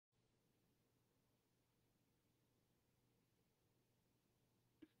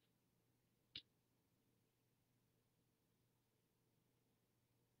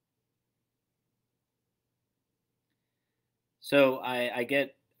So I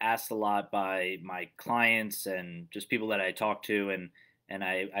get asked a lot by my clients and just people that I talk to, and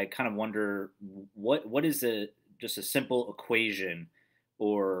I kind of wonder what is a just a simple equation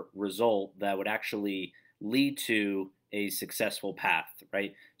or result that would actually lead to a successful path,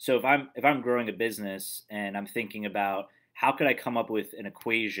 right? So if I'm growing a business and I'm thinking about how could I come up with an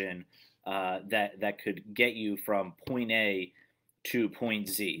equation that could get you from point A to point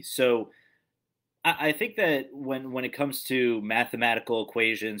Z. So I think that when it comes to mathematical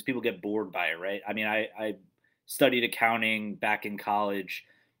equations, people get bored by it, right? I mean, I studied accounting back in college.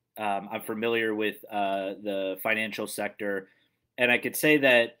 I'm familiar with the financial sector, and I could say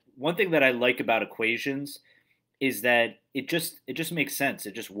that one thing that I like about equations is that it just makes sense.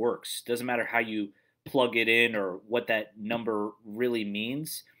 It just works. Doesn't matter how you plug it in or what that number really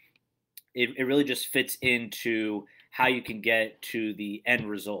means. It really just fits into how you can get to the end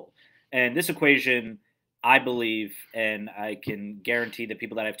result. And this equation, I believe, and I can guarantee that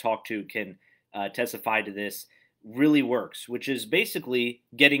people that I've talked to can testify to this, really works, which is basically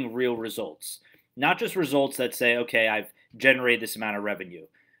getting real results. Not just results that say, okay, I've generated this amount of revenue.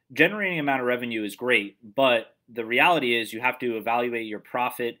 Generating amount of revenue is great, but the reality is you have to evaluate your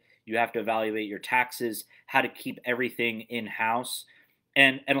profit, you have to evaluate your taxes, how to keep everything in house,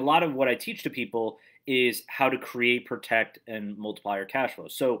 and a lot of what I teach to people is how to create, protect, and multiply your cash flow.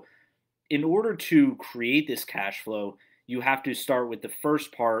 So in order to create this cash flow, you have to start with the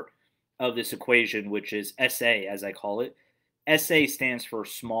first part of this equation, which is SA, as I call it. SA stands for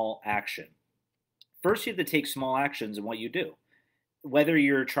small action. First, you have to take small actions in what you do. Whether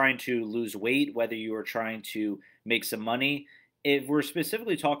you're trying to lose weight, whether you are trying to make some money, if we're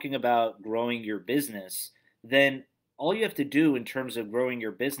specifically talking about growing your business, then all you have to do in terms of growing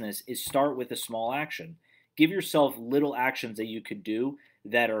your business is start with a small action. Give yourself little actions that you could do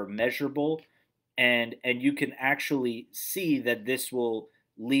that are measurable, and you can actually see that this will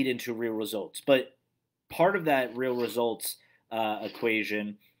lead into real results. But part of that real results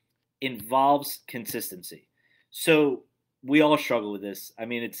equation involves consistency. So we all struggle with this. I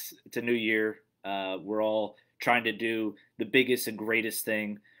mean, it's a new year. We're all trying to do the biggest and greatest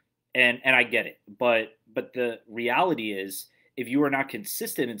thing, and I get it. But the reality is, if you are not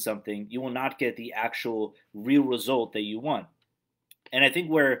consistent in something, you will not get the actual real result that you want. And I think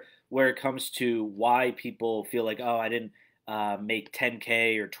where it comes to why people feel like, oh, I didn't make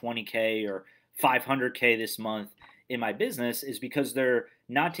 10K or 20K or 500K this month in my business, is because they're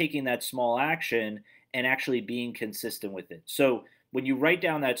not taking that small action and actually being consistent with it. So when you write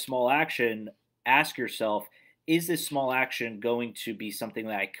down that small action, ask yourself, is this small action going to be something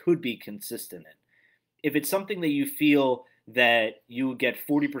that I could be consistent in? If it's something that you feel that you get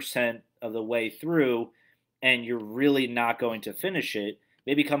 40% of the way through and you're really not going to finish it,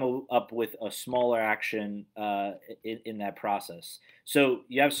 maybe up with a smaller action in that process. So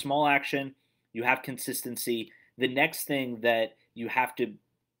you have small action, you have consistency. The next thing that you have to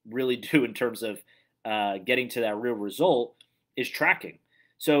really do in terms of getting to that real result is tracking.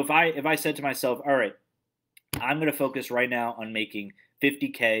 So if I said to myself, all right, I'm going to focus right now on making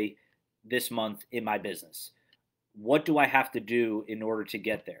 50K this month in my business. What do I have to do in order to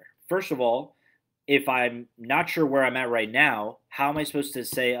get there? First of all, if I'm not sure where I'm at right now, how am I supposed to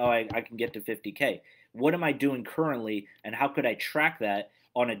say, oh, I can get to 50K? What am I doing currently, and how could I track that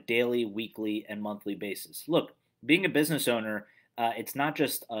on a daily, weekly, and monthly basis? Look, being a business owner, it's not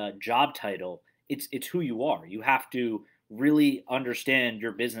just a job title, it's who you are. You have to really understand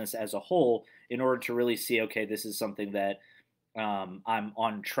your business as a whole in order to really see, okay, this is something that I'm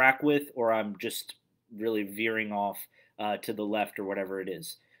on track with, or I'm just really veering off to the left or whatever it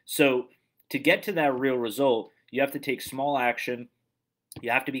is. So to get to that real result, you have to take small action, you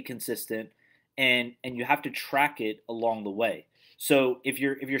have to be consistent, and you have to track it along the way. So if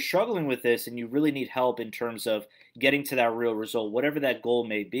you're struggling with this and you really need help in terms of getting to that real result, whatever that goal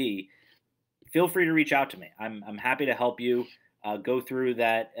may be, feel free to reach out to me. I'm happy to help you go through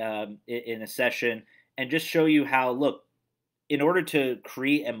that in a session and just show you how, look, in order to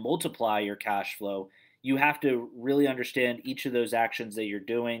create and multiply your cash flow, you have to really understand each of those actions that you're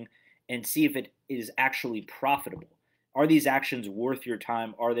doing and see if it is actually profitable. Are these actions worth your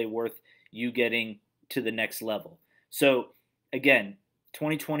time? Are they worth you getting to the next level? So, again,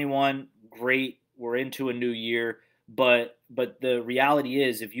 2021, great. We're into a new year, but the reality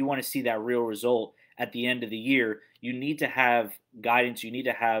is, if you want to see that real result at the end of the year, you need to have guidance. You need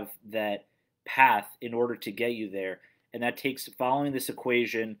to have that path in order to get you there, and that takes following this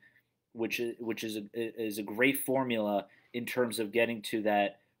equation, which is a great formula in terms of getting to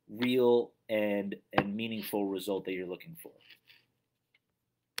that real and meaningful result that you're looking for.